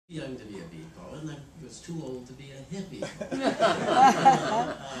young to be a beat poet, and I was too old to be a hippie poet.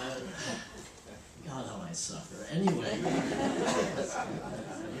 God, how I suffer. Anyway,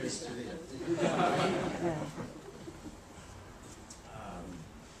 here's to it.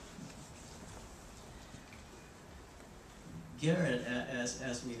 Garrett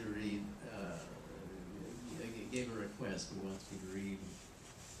asked me to read, gave a request. He wants me to read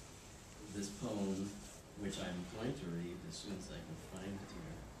this poem, which I'm going to read as soon as I can find it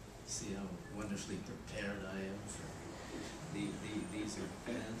here. See how wonderfully prepared I am for these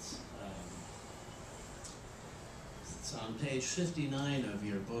events. It's on page 59 of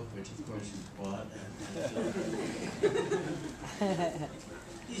your book, which of course you bought.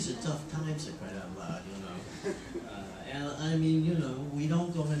 These are tough times, to cry out loud, you know. And I mean, you know, we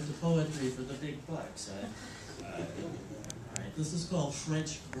don't go into poetry for the big bucks. All right, this is called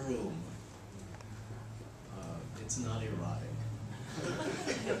French Broom. It's not erotic.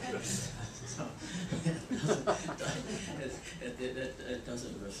 So it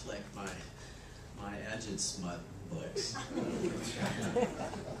doesn't reflect my Agit Smut books.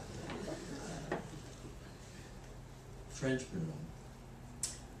 French Broom.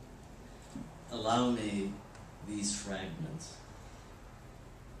 Allow me these fragments.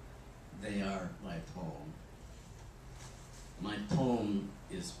 They are my poem. My poem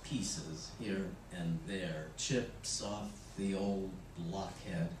is pieces here and there, chips off the old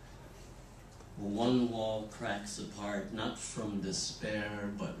blockhead. One wall cracks apart, not from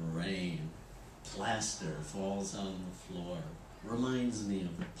despair, but rain. Plaster falls on the floor. Reminds me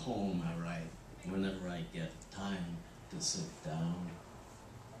of the poem I write whenever I get time to sit down.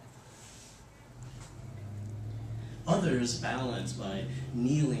 Others balance by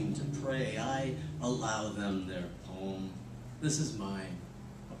kneeling to pray. I allow them their poem. This is mine,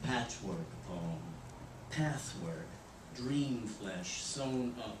 a patchwork poem. Pathwork, dream flesh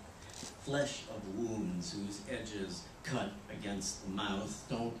sewn up, flesh of wounds whose edges cut against the mouth.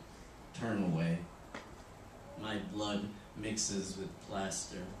 Don't turn away. My blood mixes with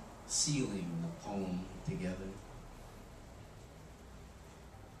plaster, sealing the poem together.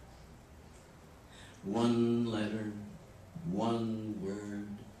 One letter, one word,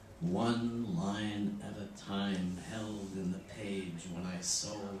 one line at a time, held in the page. When I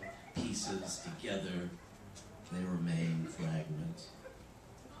sew pieces together, they remain fragments.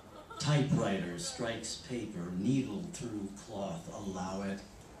 Typewriter strikes paper, needle through cloth, allow it.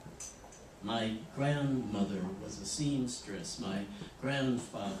 My grandmother was a seamstress, my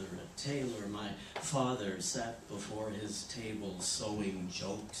grandfather a tailor. My father sat before his table sewing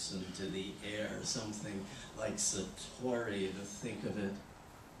jokes into the air, something like Satori to think of it.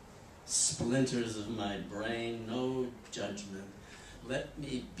 Splinters of my brain, no judgment. Let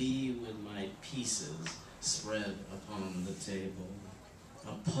me be with my pieces spread upon the table.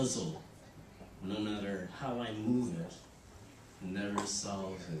 A puzzle, no matter how I move it, never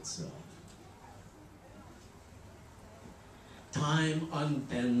solves itself. Time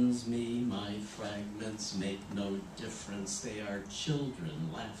unbends me, my fragments make no difference. They are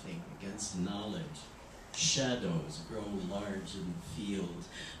children laughing against knowledge. Shadows grow large in fields.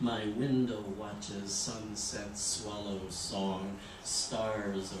 My window watches sunset swallow song.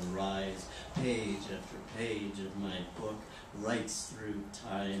 Stars arise, page after page of my book writes through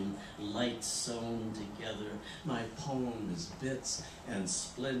time, lights sewn together. My poem is bits and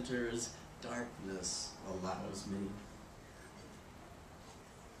splinters. Darkness allows me.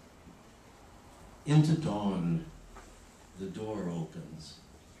 Into dawn, the door opens.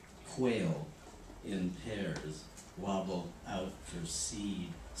 Quail in pairs wobble out for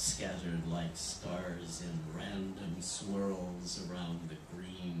seed, scattered like stars in random swirls around the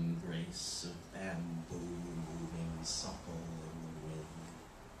green grace of bamboo moving supple in the wind.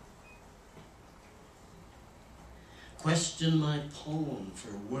 Question my poem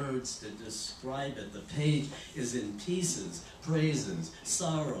for words to describe it. The page is in pieces, praises,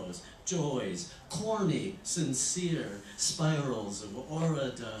 sorrows, joys, corny, sincere, spirals of aura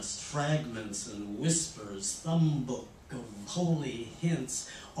dust, fragments and whispers, thumb book of holy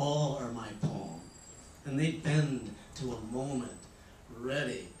hints, all are my poem. And they bend to a moment,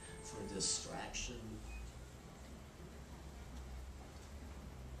 ready for distraction.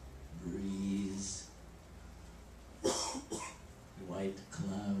 Breeze, white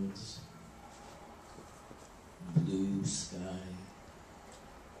clouds, blue sky,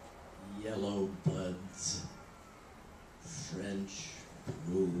 yellow buds, French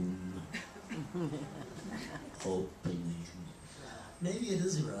broom, opening. Maybe it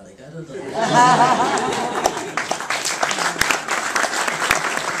is erotic, I don't know.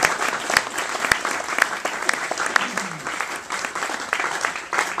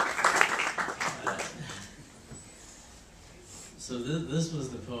 So this was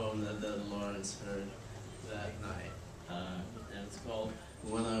the poem that Lawrence heard that night. And it's called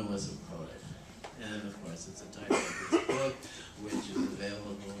When I Was a Poet. And of course it's the title of this book, which is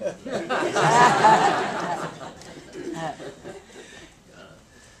available.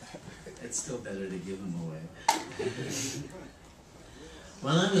 It's still better to give them away.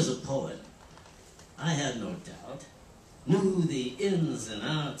 When I was a poet, I had no doubt, knew the ins and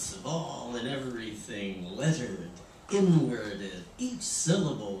outs of all and everything, lettered, inwarded, each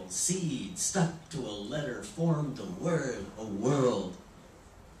syllable, seed, stuck to a letter, formed a word, a world.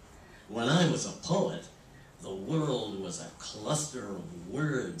 When I was a poet, the world was a cluster of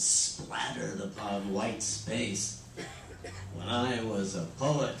words splattered upon white space. When I was a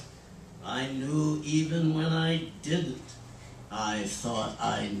poet, I knew even when I didn't. I thought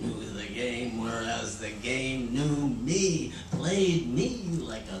I knew the game, whereas the game knew me, played me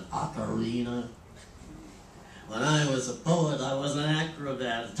like an ocarina. When I was a poet, I was an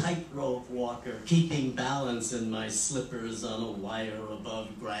acrobat, a tightrope walker, keeping balance in my slippers on a wire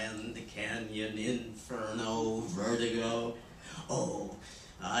above Grand Canyon, inferno, vertigo. Oh,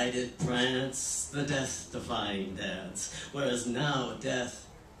 I did prance, the death-defying dance, whereas now death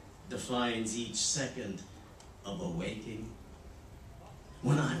defines each second of awaking.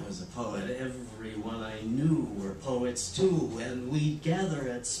 When I was a poet, everyone I knew were poets too, and we'd gather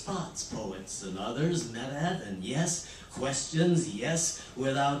at spots, poets and others met at, and yes, questions, yes,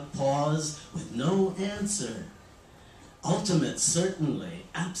 without pause, with no answer. Ultimate, certainly,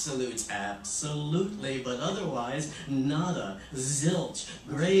 absolutes, absolutely, but otherwise, nada, zilch,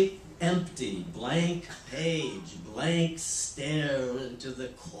 great empty, blank page, blank stare into the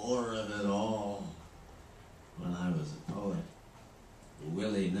core of it all. When I was a poet,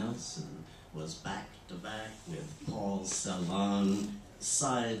 Willie Nelson was back to back with Paul Celan,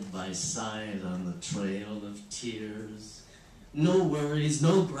 side by side on the trail of tears. No worries,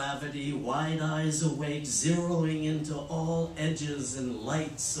 no gravity, wide eyes awake, zeroing into all edges and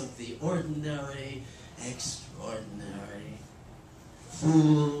lights of the ordinary, extraordinary.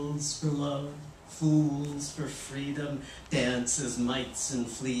 Fools for love, fools for freedom, dance as mites and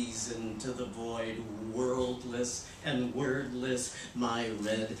fleas into the void, worldless and wordless, my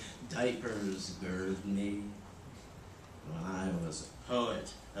red diapers gird me. When I was a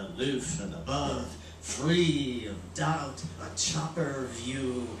poet, aloof and above, free of doubt, a chopper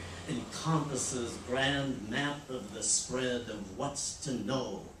view encompasses grand map of the spread of what's to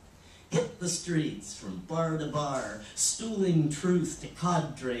know. Hit the streets from bar to bar, stooling truth to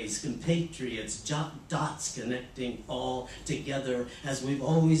cadres, compatriots, jot dots connecting all together as we've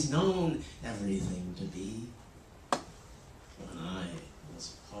always known everything to be. When I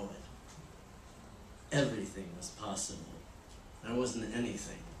was a poet, everything was possible. There wasn't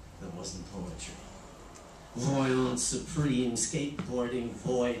anything that wasn't poetry. Voyant supreme, skateboarding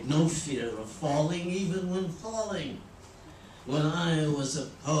void, no fear of falling even when falling. When I was a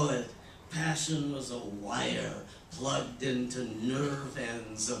poet, passion was a wire plugged into nerve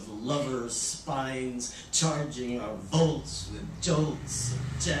ends of lovers' spines, charging our volts with jolts of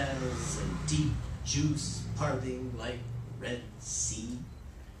jazz and deep juice parting like Red Sea.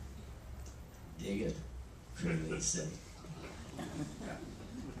 Dig it, Curly said.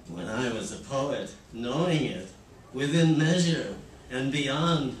 When I was a poet, knowing it, within measure and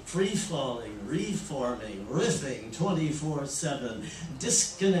beyond, free-falling, reforming, riffing 24/7,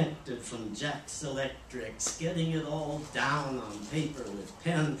 disconnected from Jack's Electrics, getting it all down on paper with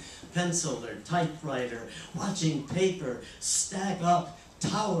pen, pencil, or typewriter, watching paper stack up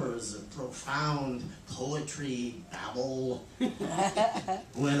towers of profound poetry babble.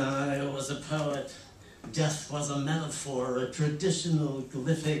 When I was a poet, death was a metaphor, a traditional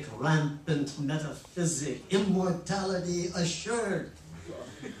glyphic, rampant metaphysic, immortality assured.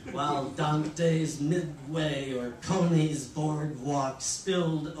 While Dante's Midway or Coney's boardwalk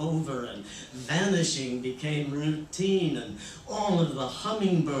spilled over and vanishing became routine, and all of the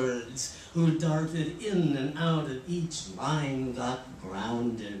hummingbirds who darted in and out of each line got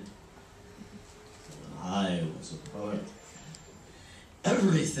grounded. When I was a poet,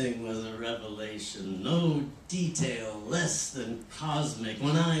 everything was a revelation, no detail less than cosmic.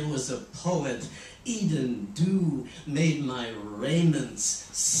 When I was a poet, Eden dew made my raiments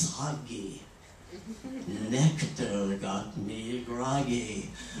soggy. Nectar got me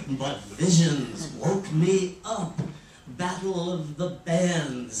groggy, but visions woke me up. Battle of the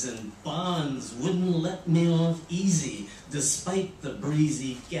bands and bonds wouldn't let me off easy, despite the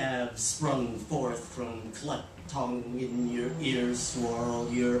breezy gab sprung forth from clutch tongue in your ears swirl,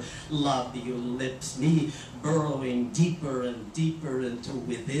 your lobule lips, me burrowing deeper and deeper into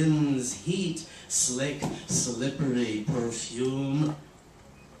within's heat, slick, slippery perfume.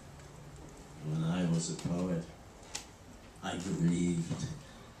 When I was a poet, I grieved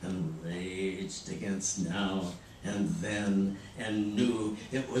and raged against now and then, and knew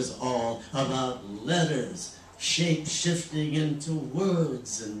it was all about letters, shape-shifting into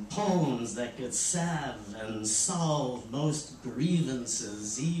words and poems that could salve and solve most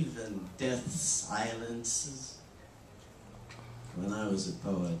grievances, even death silences. When I was a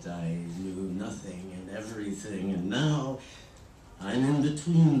poet, I knew nothing and everything, and now I'm in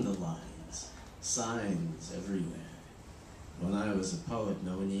between the lines, signs everywhere. When I was a poet,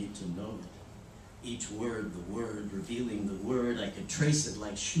 no need to know it. Each word, the word, revealing the word, I could trace it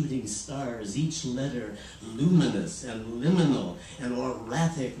like shooting stars, each letter luminous and liminal and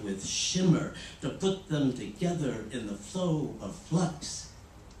erratic with shimmer. To put them together in the flow of flux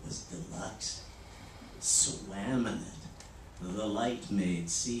was deluxe. Swam in it, the light made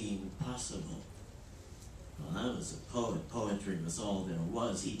seeing possible. When I was a poet, poetry was all there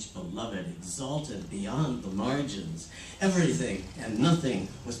was, each beloved exalted beyond the margins. Everything and nothing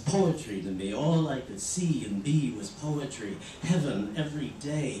was poetry to me. All I could see and be was poetry. Heaven every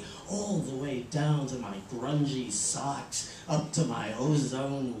day, all the way down to my grungy socks, up to my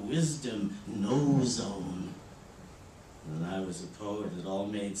ozone wisdom, no zone. When I was a poet, it all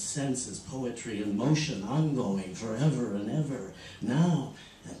made sense as poetry in motion, ongoing, forever and ever. Now,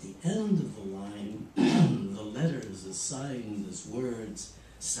 at the end of the line, the letters assigned as words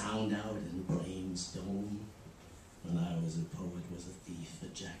sound out in brain's dome. When I was a poet, was a thief, a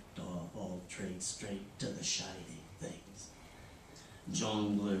jackdaw, all trade straight to the shiny things.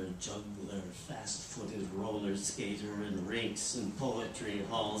 Jongler, juggler, fast-footed roller skater in rinks and poetry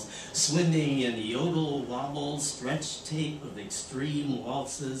halls, swimming in yodel wobbles, stretch tape of extreme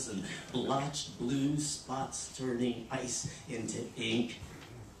waltzes, and blotched blue spots turning ice into ink.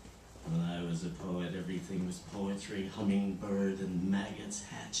 When I was a poet, everything was poetry, hummingbird and maggots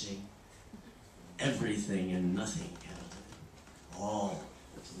hatching. Everything and nothing counted. All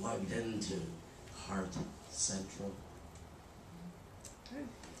plugged into Heart Central.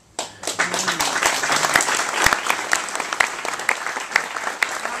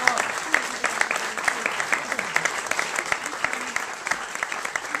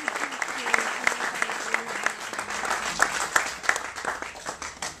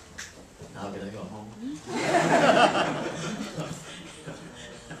 Now can I go home?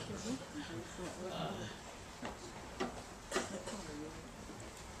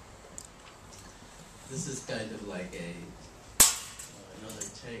 This is kind of like another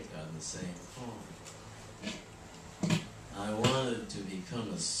take on the same poem. I wanted to become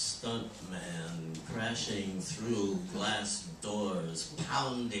a stuntman, crashing through glass doors,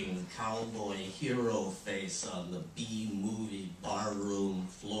 pounding cowboy hero face on the B-movie barroom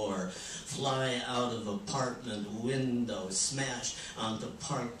floor, fly out of apartment window, smash onto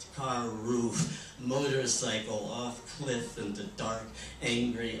parked car roof, motorcycle off cliff into dark,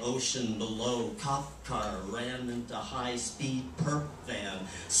 angry ocean below, cop car ran into high-speed perp van,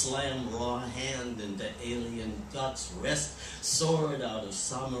 slam raw hand into alien guts, wrist sword out of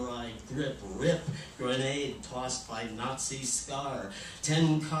samurai grip, rip grenade tossed by Nazi scar,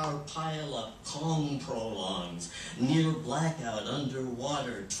 10-car pile-up, Kong prolongs, near blackout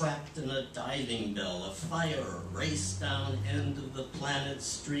underwater, trapped in a diving bell, a fire race down end of the planet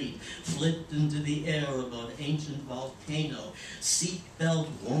street, flipped into the air above ancient volcano, seatbelt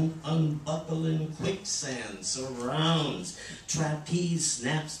won't unbuckle in quicksand, surrounds, trapeze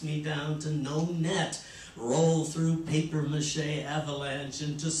snaps me down to no net, roll through papier-mâché avalanche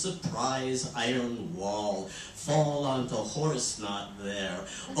into surprise iron wall, fall onto horse not there,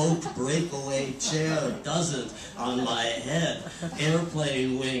 oak breakaway chair doesn't on my head,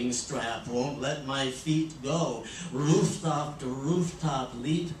 airplane wing strap won't let my feet go, rooftop to rooftop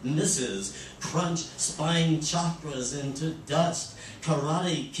leap misses, crunch spine chakras into dust,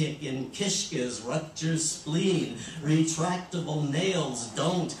 karate kick in kishkas, rupture spleen, retractable nails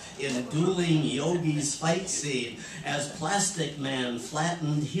don't in dueling yogis fight scene, as plastic man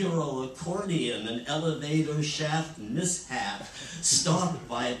flattened hero accordion, an elevator shaft mishap, stalked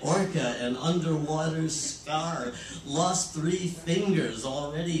by orca and underwater scar, lost 3 fingers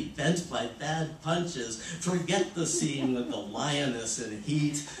already bent by bad punches, forget the scene with the lioness in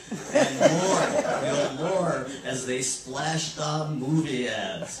heat, and more as they splashed on movie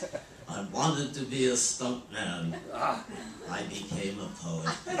ads. I wanted to be a stuntman. I became a poet.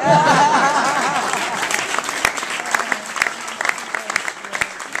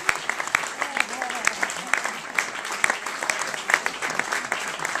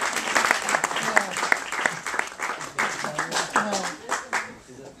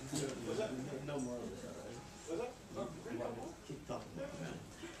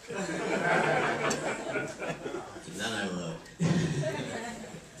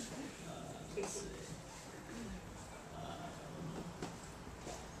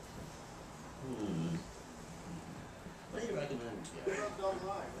 dog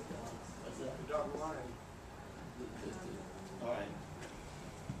lion. What's that? The dog lion. All right.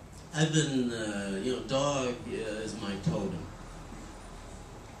 I've been, dog is my totem.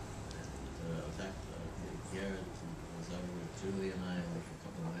 And, in fact, Garrett was over with Julie and I like a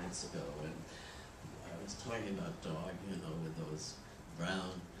couple of nights ago, and I was talking about dog, with those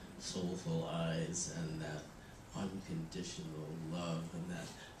brown, soulful eyes and that unconditional love and that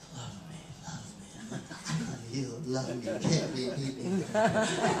love me. You love me, can't be beaten. I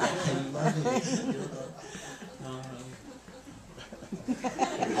love you.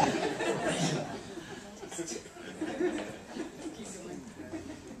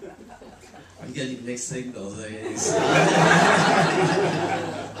 I'm getting mixed signals.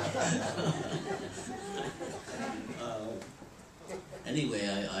 Anyway,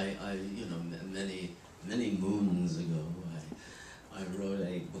 I many moons ago, I wrote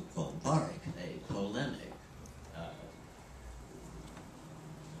a book called Bark, a polemic.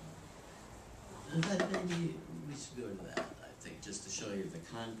 In fact, maybe we should go to that, I think, just to show you the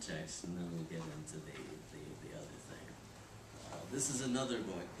context, and then we'll get into the other thing. This is another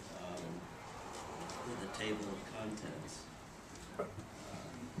book with a table of contents,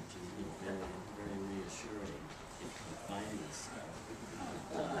 which is very, very reassuring if you can find this stuff.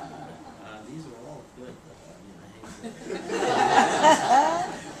 These are all good, though. I hate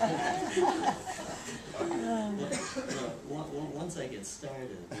once I get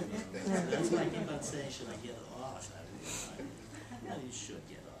started, that's why I keep on saying, should I get off? You should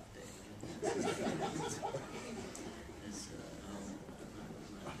get off, David.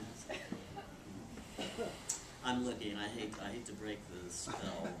 I'm looking. I hate to break the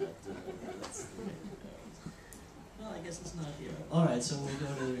spell, but that's the way it goes. Well, I guess it's not here. All right, so we'll go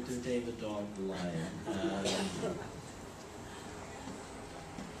to David Dog the Lion.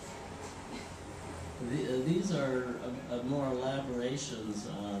 These are more elaborations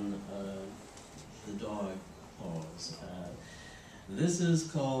on the dog paws. This is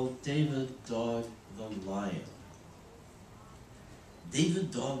called David Dog the Lion.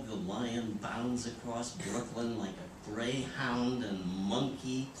 David Dog the Lion bounds across Brooklyn like a greyhound and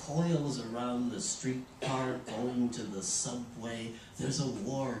monkey, coils around the streetcar going to the subway. There's a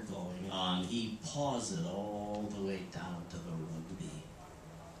war going on. He paws it all the way down to the rugby.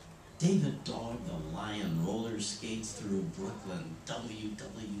 David Dog the Lion roller skates through Brooklyn,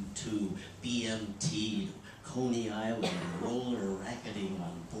 WW2, BMT, Coney Island, roller racketing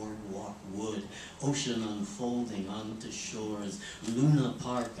on Boardwalk Wood, ocean unfolding onto shores, Luna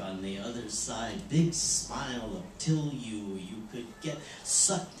Park on the other side, big smile up till you could get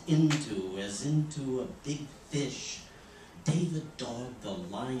sucked into as into a big fish. David Dog the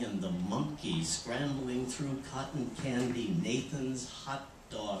Lion, the monkey, scrambling through cotton candy, Nathan's hot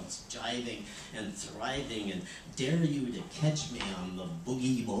dogs jiving and thriving, and dare you to catch me on the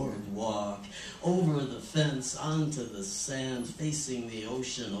boogie boardwalk, over the fence, onto the sand, facing the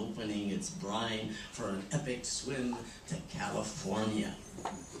ocean, opening its brine for an epic swim to California.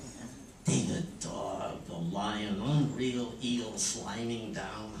 David Dog the Lion, unreal eel sliming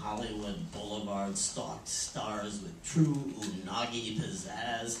down Hollywood Boulevard, stalked stars with true unagi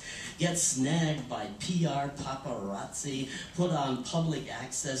pizzazz, gets snagged by PR paparazzi, put on public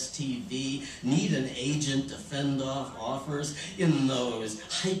access TV, need an agent to fend off offers in those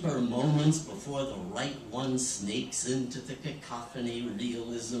hyper moments before the right one snakes into the cacophony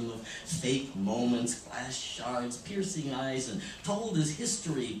realism of fake moments, glass shards, piercing eyes, and told as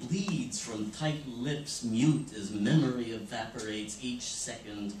history bleeds from tight lips, mute as memory evaporates each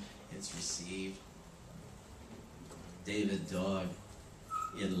second it's received. David Dog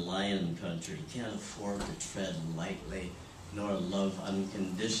in lion country can't afford to tread lightly nor love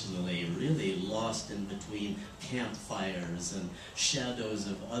unconditionally, really lost in between campfires and shadows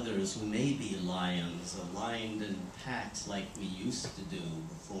of others who may be lions, aligned in packs like we used to do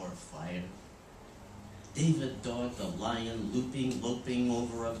before fire. David Dog the Lion, loping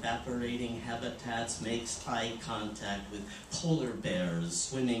over evaporating habitats, makes eye contact with polar bears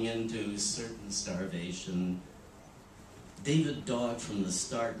swimming into certain starvation. David Dog from the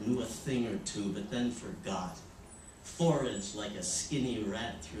start knew a thing or two, but then forgot. Foraged like a skinny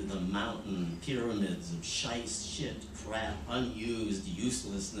rat through the mountain pyramids of shice, shit, crap, unused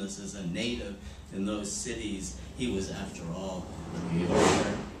uselessness as a native in those cities. He was, after all, a New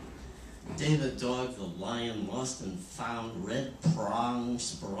Yorker. David Dog the Lion, lost and found, red prong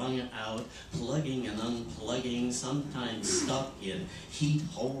sprung out, plugging and unplugging, sometimes stuck in heat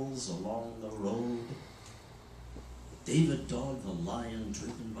holes along the road. David Dog the Lion,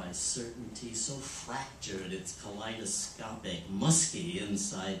 driven by certainty, so fractured it's kaleidoscopic, musky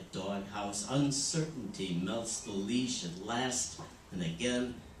inside doghouse. Uncertainty melts the leash at last, and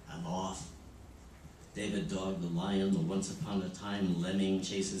again I'm off. David Dog the lion, the once upon a time lemming,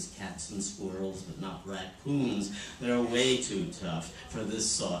 chases cats and squirrels, but not raccoons. They're way too tough for this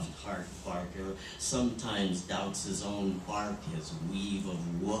soft heart barker. Sometimes doubts his own bark, his weave of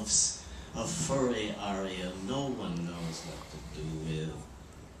woofs, a furry aria no one knows what to do with.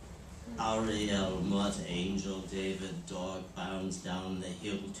 Ariel, mutt, angel, David Dog bounds down the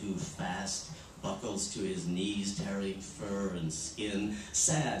hill too fast, buckles to his knees, tearing fur and skin.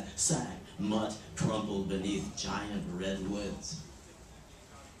 Sad sack, mutt, crumpled beneath giant redwoods.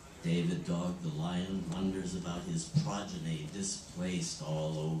 David Dog the lion wonders about his progeny displaced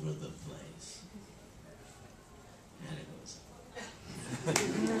all over the place. And it goes.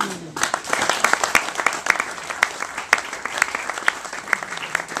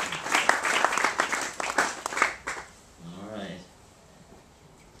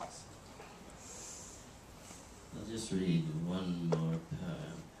 Just read one more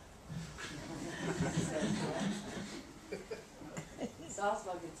poem. It's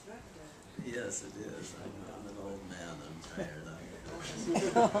also gets right. Yes, it is. I'm an old man. I'm tired.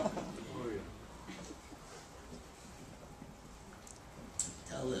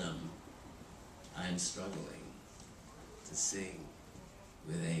 Tell them I'm struggling to sing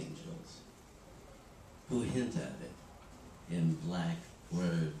with angels who hint at it in black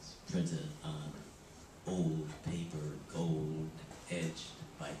words printed on old paper, gold edged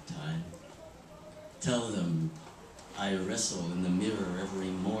by time. Tell them I wrestle in the mirror every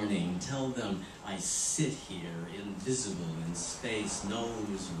morning. Tell them I sit here invisible in space,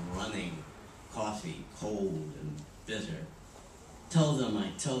 nose running, coffee cold and bitter. Tell them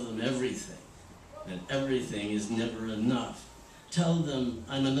I tell them everything, and everything is never enough. Tell them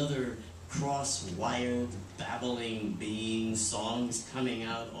I'm another cross-wired, babbling being, songs coming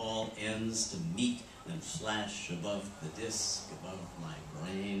out all ends to meet and flash above the disk, above my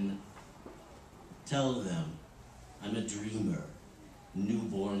brain. Tell them I'm a dreamer,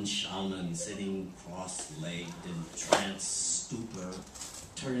 newborn shaman sitting cross-legged in trance stupor,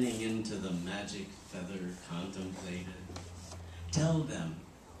 turning into the magic feather contemplated. Tell them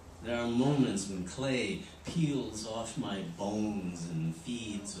there are moments when clay peels off my bones and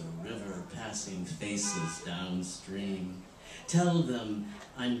feeds a river passing faces downstream. Tell them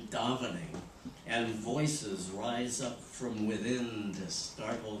I'm davening, and voices rise up from within to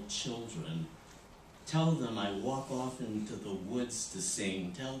startle children. Tell them I walk off into the woods to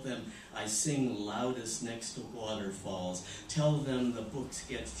sing. Tell them I sing loudest next to waterfalls. Tell them the books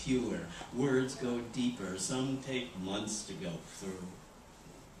get fewer, words go deeper, some take months to go through.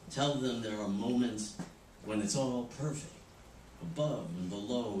 Tell them there are moments when it's all perfect. Above and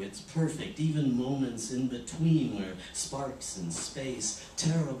below, it's perfect. Even moments in between where sparks in space,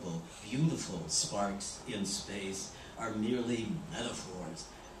 terrible, beautiful sparks in space, are merely metaphors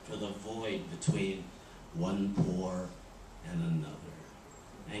for the void between one pore and another.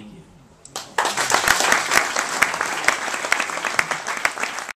 Thank you.